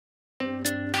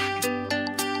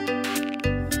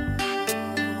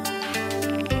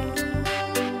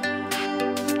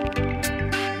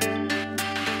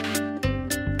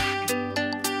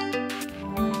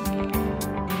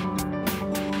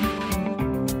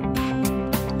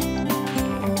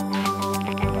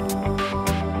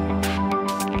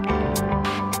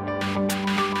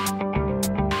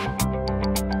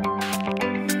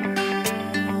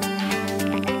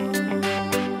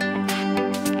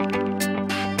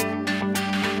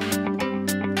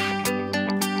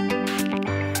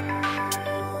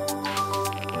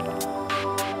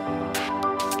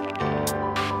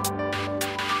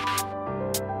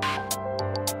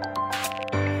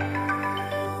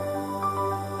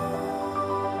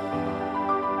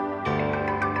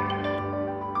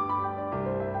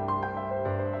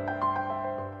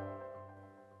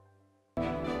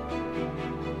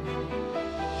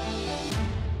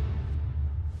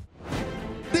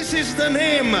This is the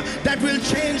name that will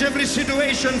change every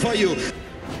situation for you.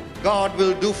 God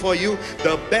will do for you.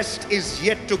 The best is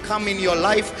yet to come in your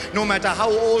life. No matter how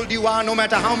old you are, no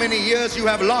matter how many years you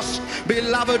have lost,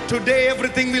 beloved, today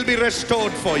everything will be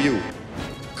restored for you.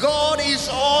 God is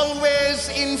always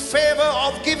in favor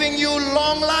of giving you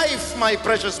long life, my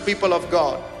precious people of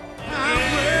God.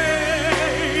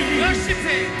 Worship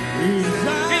Him. He's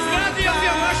worthy of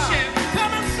your worship.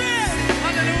 Come and sing.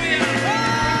 Hallelujah.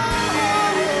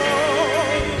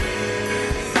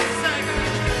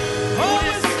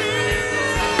 Holy Spirit,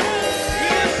 we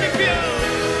worship you.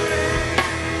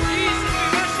 Jesus, we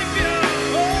worship you.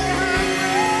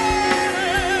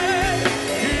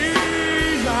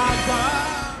 He's our God.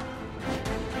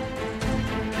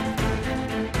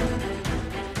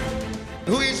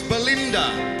 Who is Belinda?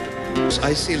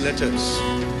 I see letters.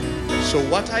 So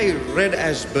what I read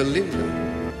as Belinda.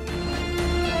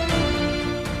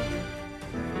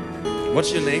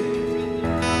 What's your name?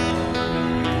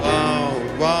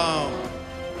 Wow, wow.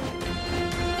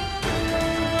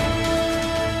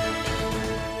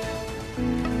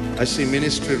 I see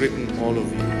ministry written all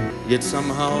over you. Yet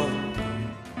somehow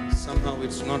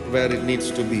it's not where it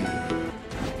needs to be.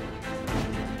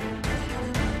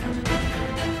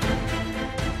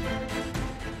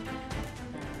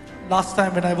 Last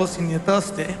time when I was in here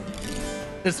Thursday,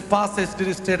 this pastor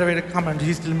did straight away to come and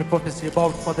he's telling me prophecy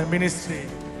about for the ministry.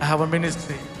 I have a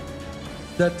ministry.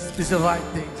 That this is the right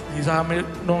thing. He's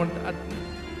known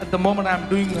at the moment I'm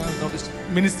doing this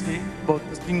ministry about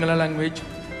the Sinhala language,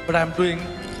 but I'm doing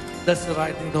that's the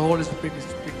right thing. The Holy Spirit is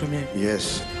speaking to me.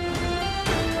 Yes.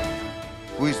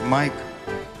 Who is Mike?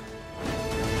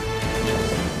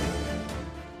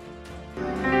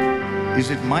 Is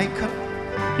it Micah?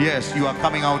 Yes, you are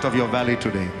coming out of your valley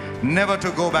today. Never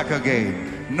to go back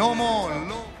again. No more.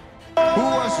 Who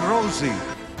was Rosie?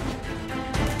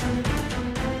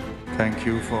 Thank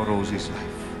you for Rosie's life.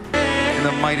 In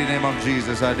the mighty name of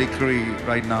Jesus, I decree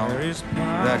right now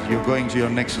that you're going to your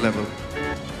next level.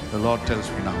 The Lord tells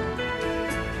me now.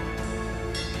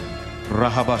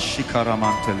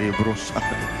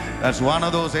 That's one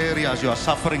of those areas you are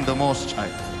suffering the most,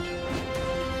 child.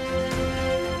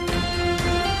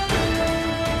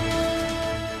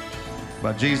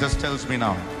 But Jesus tells me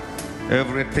now,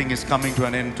 everything is coming to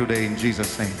an end today in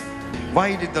Jesus' name.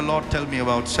 Why did the Lord tell me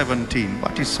about 17?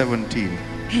 What is 17?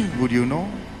 Would you know?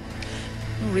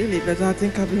 Not really, but I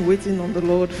think I've been waiting on the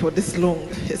Lord for this long,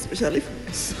 especially for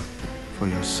myself. For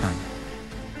your son.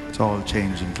 It's all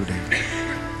changing today.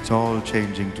 It's all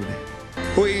changing today.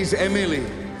 Who is Emily?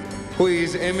 Who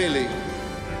is Emily?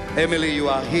 Emily, you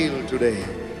are healed today.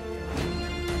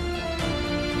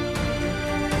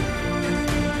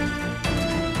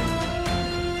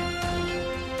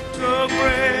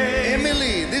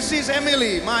 Emily, this is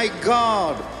Emily, my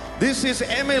God. This is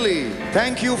Emily.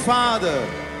 Thank you, Father.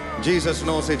 Jesus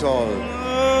knows it all.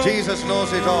 Jesus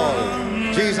knows it all.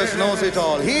 Jesus knows it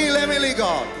all. Heal Emily,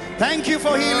 God. Thank you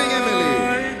for healing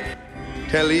Emily.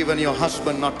 Tell even your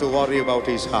husband not to worry about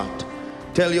his heart.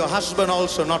 Tell your husband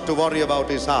also not to worry about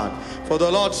his heart. For the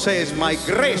Lord says, my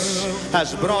grace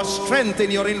has brought strength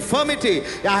in your infirmity.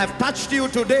 I have touched you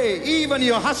today. Even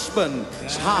your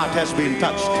husband's heart has been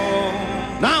touched.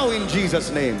 Now in Jesus'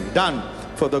 name, done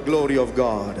for the glory of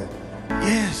God.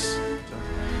 Yes.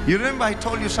 You remember I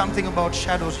told you something about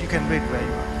shadows. You can wait where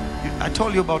you are. I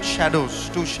told you about shadows,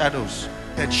 two shadows.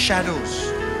 That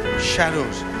shadows.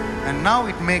 And now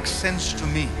it makes sense to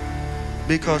me.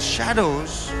 Because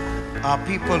shadows are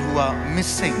people who are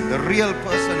missing. The real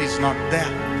person is not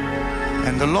there.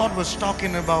 And the Lord was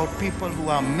talking about people who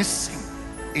are missing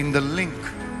in the link.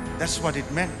 That's what it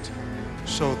meant.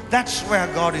 So that's where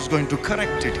God is going to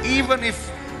correct it. Even if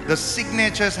the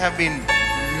signatures have been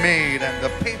made and the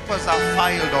papers are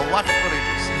filed or whatever it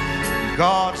is,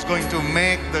 God's going to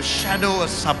make the shadow a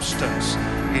substance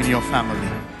in your family.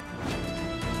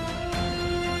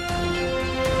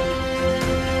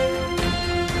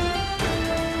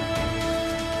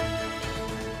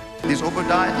 Is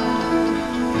Obadiah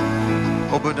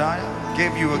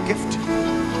gave you a gift?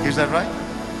 Is that right?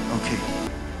 Okay.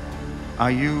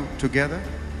 Are you together?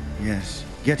 Yes.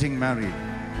 Getting married.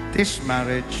 This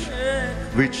marriage,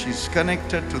 which is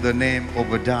connected to the name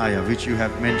Obadiah, which you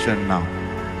have mentioned now.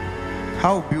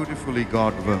 How beautifully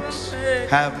God works.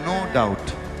 Have no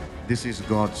doubt this is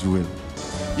God's will.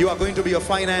 You are going to be a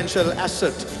financial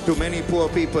asset to many poor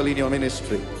people in your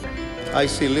ministry. I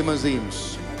see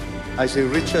limousines. I see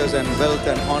riches and wealth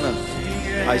and honor.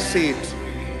 I see it.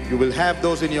 You will have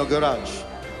those in your garage.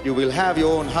 You will have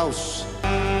your own house.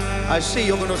 I see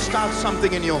you're going to start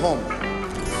something in your home.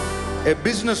 A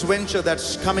business venture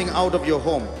that's coming out of your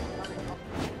home.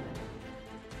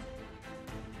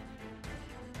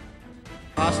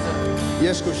 Pastor,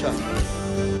 Yes, Kusha.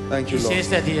 Thank you, he Lord. says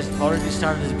that he has already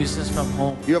started his business from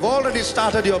home. You have already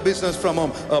started your business from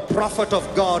home. A prophet of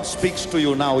God speaks to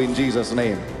you now in Jesus'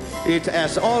 name. It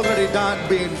has already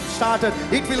been started.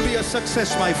 It will be a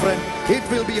success, my friend. It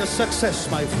will be a success,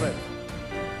 my friend.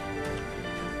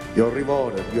 You're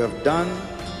rewarded. You have done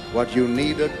what you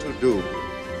needed to do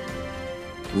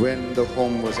when the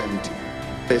home was empty.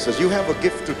 He says, you have a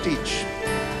gift to teach.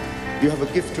 You have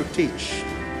a gift to teach.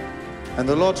 And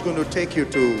the Lord's going to take you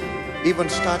to even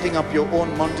starting up your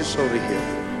own Montessori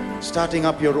here. Starting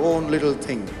up your own little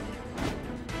thing.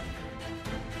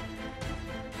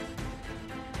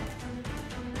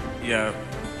 Yeah,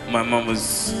 my mum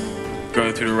was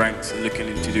going through the ranks and looking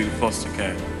into doing foster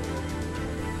care.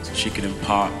 So she can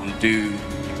impart and do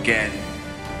again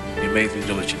the amazing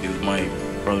job that she did with my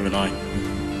brother and I.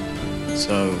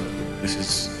 So this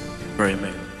is very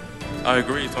amazing. I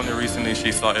agree. It's only recently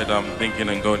she started thinking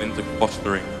and going into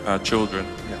fostering children.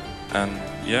 And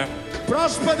yeah.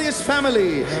 Prosper this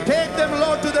family. Take them,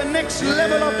 Lord, to the next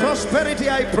level of prosperity,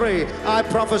 I pray. I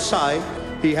prophesy.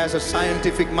 He has a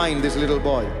scientific mind, this little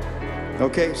boy.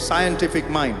 Okay? Scientific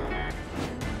mind.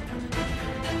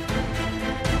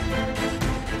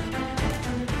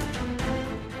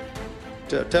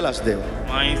 Tell us, Deva.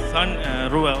 My son,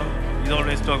 Ruel, he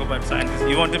always talk about scientists.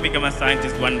 He want to become a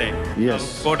scientist one day.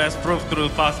 Yes. God has proved through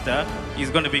Pastor, he's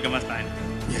going to become a scientist.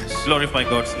 Yes. Glorify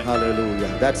God's name. Hallelujah.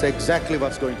 That's exactly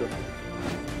what's going to happen.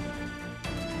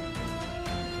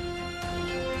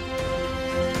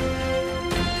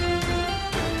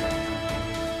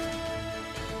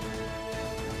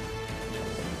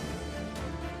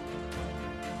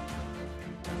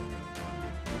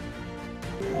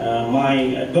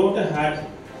 My daughter had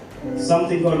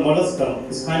something called molluscum.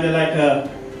 It's kind of like a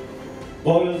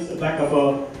boils the back of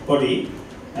her body,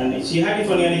 and she had it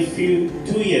for nearly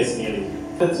 2 years nearly.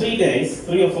 For 3 days,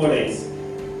 3 or 4 days,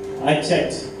 I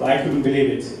checked, but I couldn't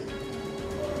believe it.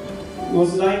 It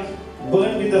was like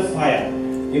burned with the fire.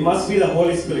 It must be the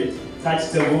Holy Spirit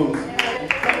touched the wound.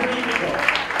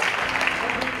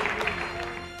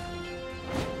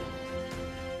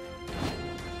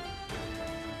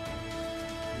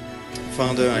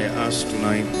 Father, I ask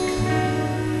tonight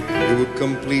you would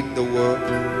complete the work.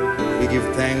 We give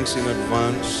thanks in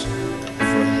advance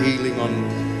for healing on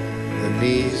the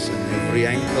knees and every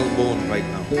ankle bone right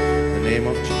now. In the name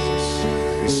of Jesus,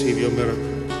 receive your miracle.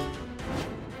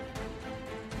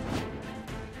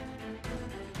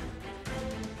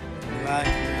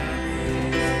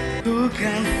 Who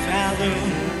can fathom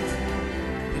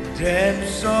the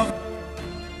depths of...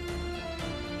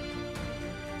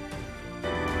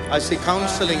 I see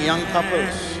counseling young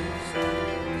couples.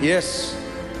 Yes.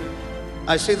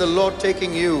 I see the Lord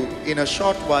taking you in a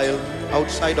short while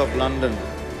outside of London.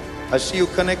 I see you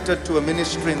connected to a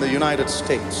ministry in the United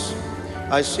States.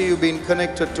 I see you being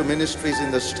connected to ministries in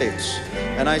the States.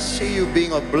 And I see you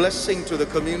being a blessing to the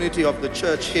community of the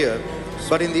church here,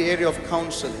 but in the area of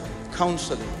counseling,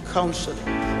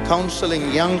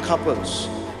 counseling young couples.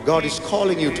 God is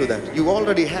calling you to that. You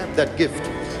already have that gift.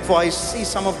 For I see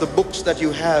some of the books that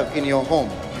you have in your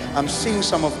home. I'm seeing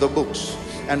some of the books.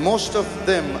 And most of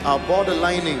them are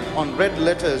borderlining on red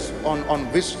letters on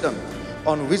wisdom.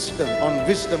 Most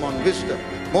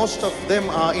of them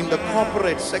are in the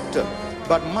corporate sector,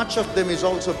 but much of them is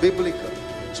also biblical.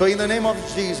 So in the name of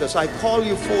Jesus, I call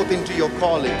you forth into your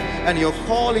calling, and your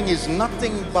calling is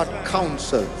nothing but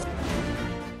counsel.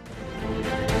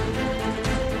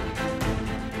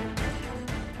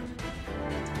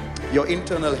 Your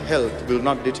internal health will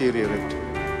not deteriorate.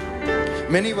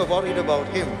 Many were worried about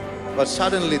him, but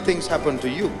suddenly things happen to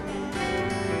you.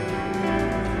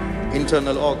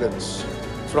 Internal organs,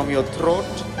 from your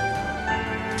throat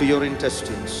to your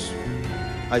intestines.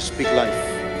 I speak life.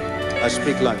 I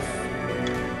speak life.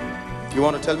 You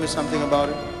want to tell me something about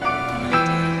it?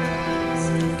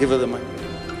 Give her the mic.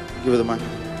 Give her the mic.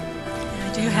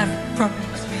 I do have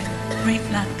problems with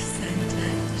reflux and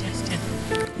digestion.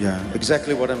 Yeah,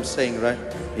 exactly what I'm saying, right?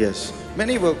 Yes.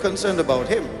 Many were concerned about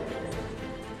him.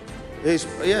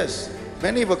 Yes,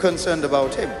 many were concerned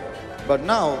about him. But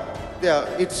now,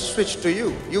 it's switched to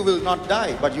you. You will not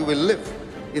die, but you will live.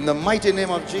 In the mighty name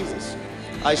of Jesus.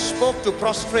 I spoke to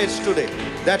prostrates today.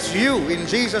 That's you in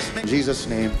Jesus' name. In Jesus'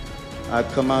 name, I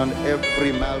command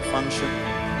every malfunction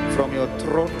from your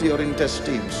throat to your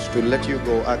intestines to let you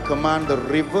go. I command the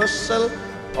reversal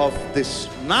of this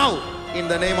now in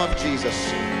the name of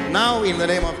Jesus. Now in the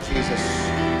name of Jesus.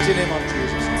 In the name of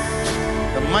Jesus.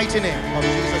 The mighty name of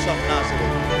Jesus of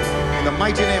Nazareth. In the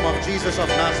mighty name of Jesus of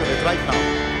Nazareth right now.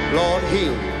 Lord,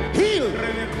 heal. Heal.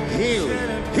 Heal.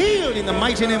 Heal in the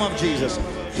mighty name of Jesus.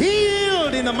 Heal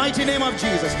Healed in the mighty name of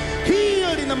Jesus.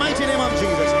 Healed in the mighty name of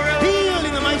Jesus. Healed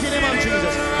in the mighty name of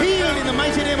Jesus. Healed in the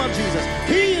mighty name of Jesus.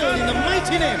 Healed in the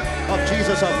mighty name of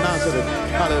Jesus of Nazareth.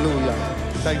 Hallelujah.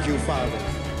 Thank you, Father.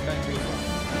 Thank you, Father.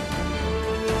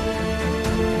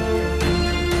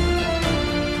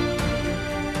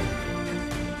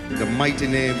 In the mighty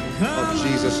name of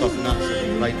Jesus of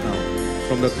Nazareth right now.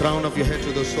 From the crown of your head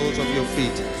to the soles of your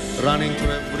feet, running to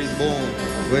every bone,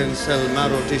 vein, cell,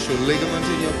 marrow, tissue, ligament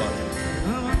in your body.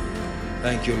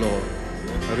 Thank you, Lord.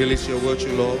 I release your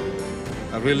virtue, Lord.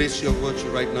 I release your virtue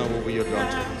right now over your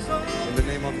daughter. In the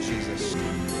name of Jesus.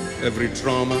 Every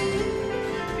trauma,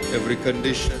 every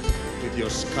condition with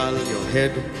your skull, your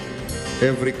head,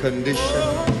 every condition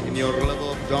in your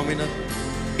level of dominance,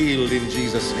 healed in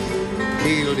Jesus' name.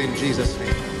 Healed in Jesus'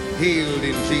 name. Healed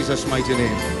in Jesus' mighty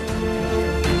name.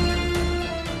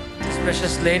 This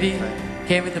precious lady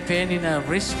came with the pain in her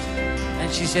wrist,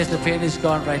 and she says the pain is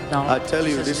gone right now. I tell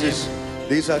you,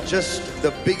 these are just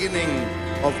the beginning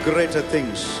of greater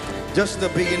things. Just the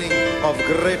beginning of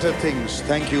greater things.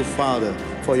 Thank you, Father,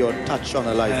 for your touch on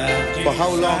her life. For how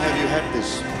long have you had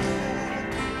this?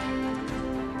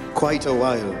 Quite a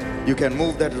while. You can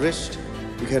move that wrist.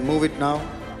 You can move it now.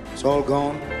 It's all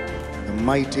gone. The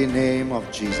mighty name of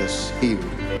Jesus, healed.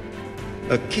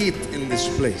 A Keith in this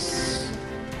place.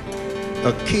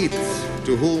 A Keith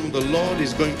to whom the Lord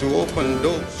is going to open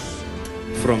doors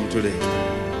from today.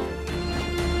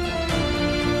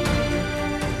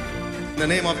 In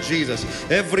the name of Jesus,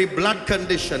 every blood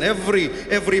condition, every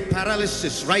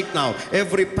paralysis right now,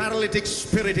 every paralytic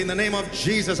spirit, in the name of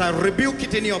Jesus, I rebuke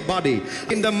it in your body.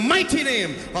 In the mighty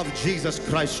name of Jesus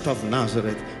Christ of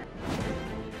Nazareth.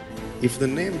 If the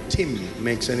name Tim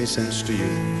makes any sense to you,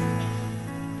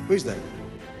 who is that?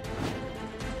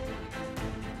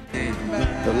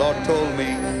 The Lord told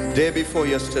me day before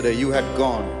yesterday, you had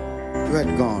gone. You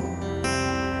had gone.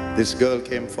 This girl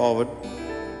came forward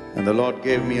and the Lord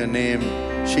gave me a name.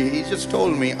 He just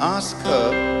told me, ask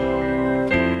her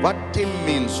what Tim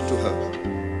means to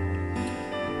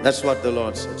her. That's what the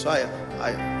Lord said. So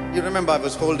you remember I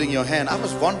was holding your hand. I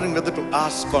was wondering whether to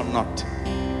ask or not.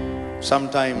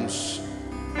 Sometimes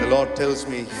the Lord tells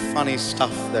me funny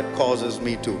stuff that causes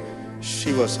me to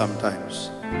shiver sometimes.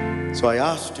 So I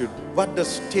asked you, what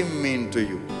does Tim mean to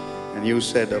you? And you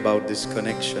said about this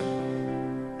connection.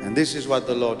 And this is what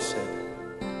the Lord said.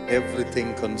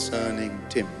 Everything concerning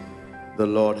Tim, the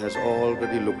Lord has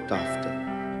already looked after.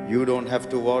 You don't have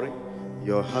to worry.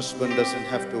 Your husband doesn't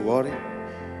have to worry.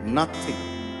 Nothing,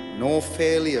 no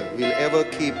failure will ever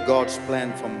keep God's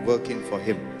plan from working for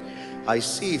him. I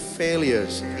see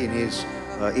failures in his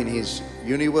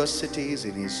universities,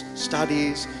 in his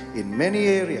studies, in many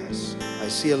areas. I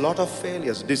see a lot of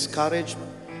failures, discouragement.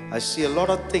 I see a lot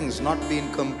of things not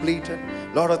being completed,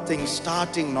 a lot of things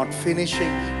starting, not finishing,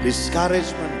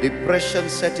 discouragement, depression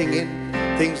setting in,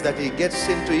 things that he gets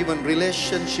into, even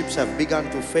relationships have begun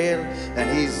to fail, and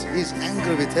he's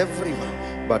angry with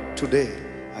everyone. But today,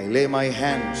 I lay my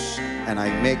hands and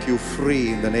I make you free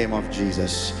in the name of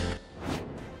Jesus.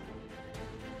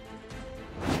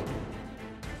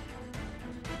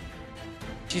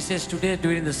 She says today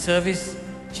during the service,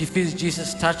 she feels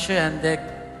Jesus touch her and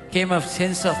there came a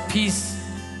sense of peace,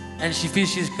 and she feels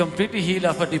she's completely healed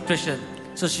of her depression.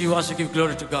 So she wants to give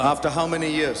glory to God. After how many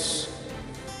years?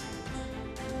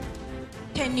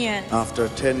 10 years. After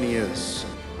 10 years.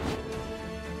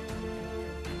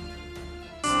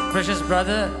 Precious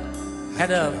brother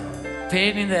had a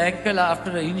pain in the ankle after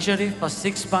the injury for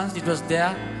 6 months. It was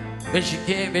there.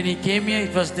 When he came here,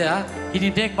 it was there. He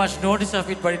didn't take much notice of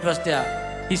it, but it was there.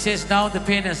 He says now the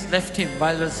pain has left him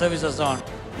while the service was on.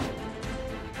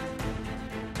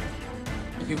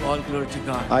 Give all glory to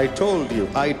God. I told you,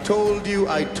 I told you,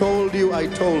 I told you, I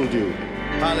told you.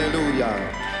 Hallelujah.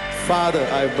 Father,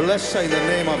 I bless her in the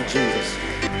name of Jesus.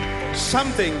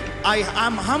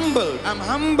 I'm humbled.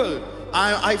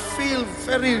 I feel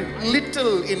very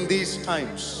little in these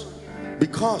times.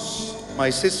 Because, my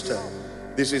sister,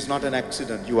 this is not an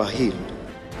accident. You are healed.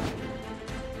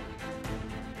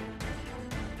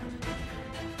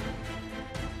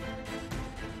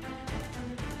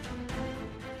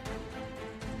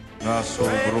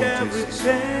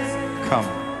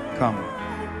 Come.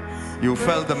 You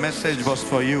felt the message was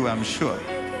for you, I'm sure.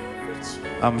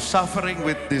 I'm suffering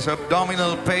with this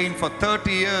abdominal pain for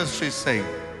 30 years, she's saying.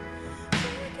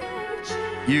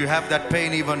 You have that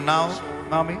pain even now,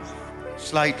 mommy?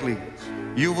 Slightly.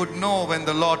 You would know when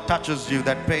the Lord touches you,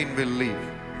 that pain will leave.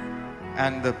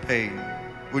 And the pain.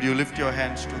 Would you lift your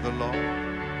hands to the Lord?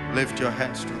 Lift your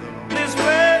hands to the Lord. This place,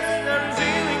 there is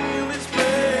healing in this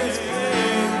place.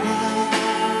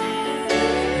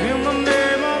 In the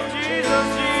name of Jesus,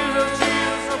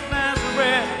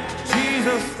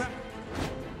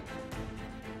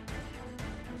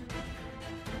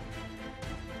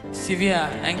 severe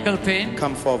ankle pain.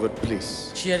 Come forward,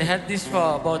 please. She had this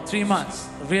for about 3 months,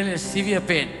 really severe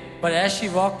pain. But as she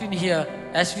walked in here,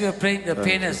 as we were praying, the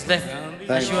pain has left. And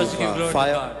Thank she you, was giving Father.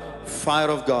 glory to God. Fire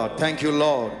of God. Thank you,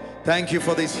 Lord. Thank you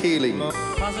for this healing.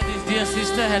 Pastor, this dear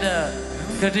sister had a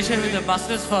condition with the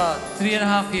muscles for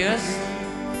 3.5 years.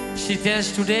 She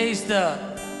tells today is the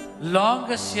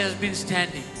longest she has been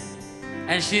standing.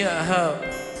 And her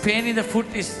pain in the foot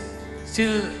is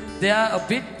still there a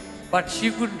bit, but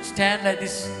she couldn't stand like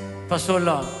this for so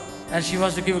long. And she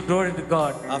wants to give glory to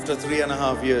God. After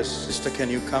 3.5 years, sister, can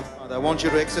you come? I want you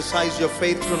to exercise your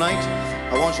faith tonight.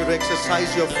 I want you to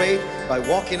exercise your faith by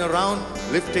walking around,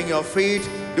 lifting your feet,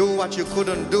 do what you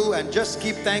couldn't do, and just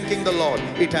keep thanking the Lord.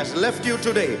 It has left you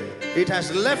today. It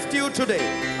has left you today.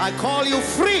 I call you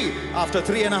free after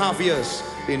 3.5 years.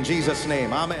 In Jesus'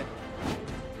 name, amen.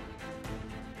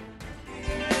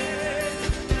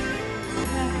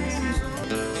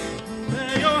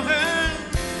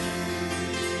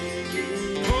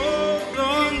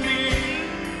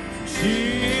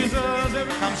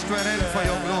 Come straight in for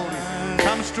your glory.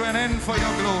 Come straight in for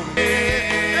your glory.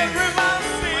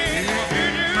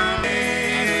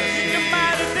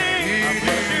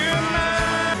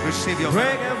 Receive your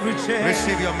miracle.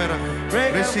 Receive your miracle.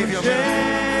 Receive your miracle.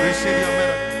 Receive your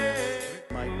miracle.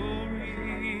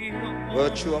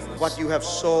 Virtue of what you have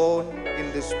sown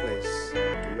in this place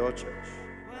to your church.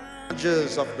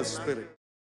 Judges of the Spirit.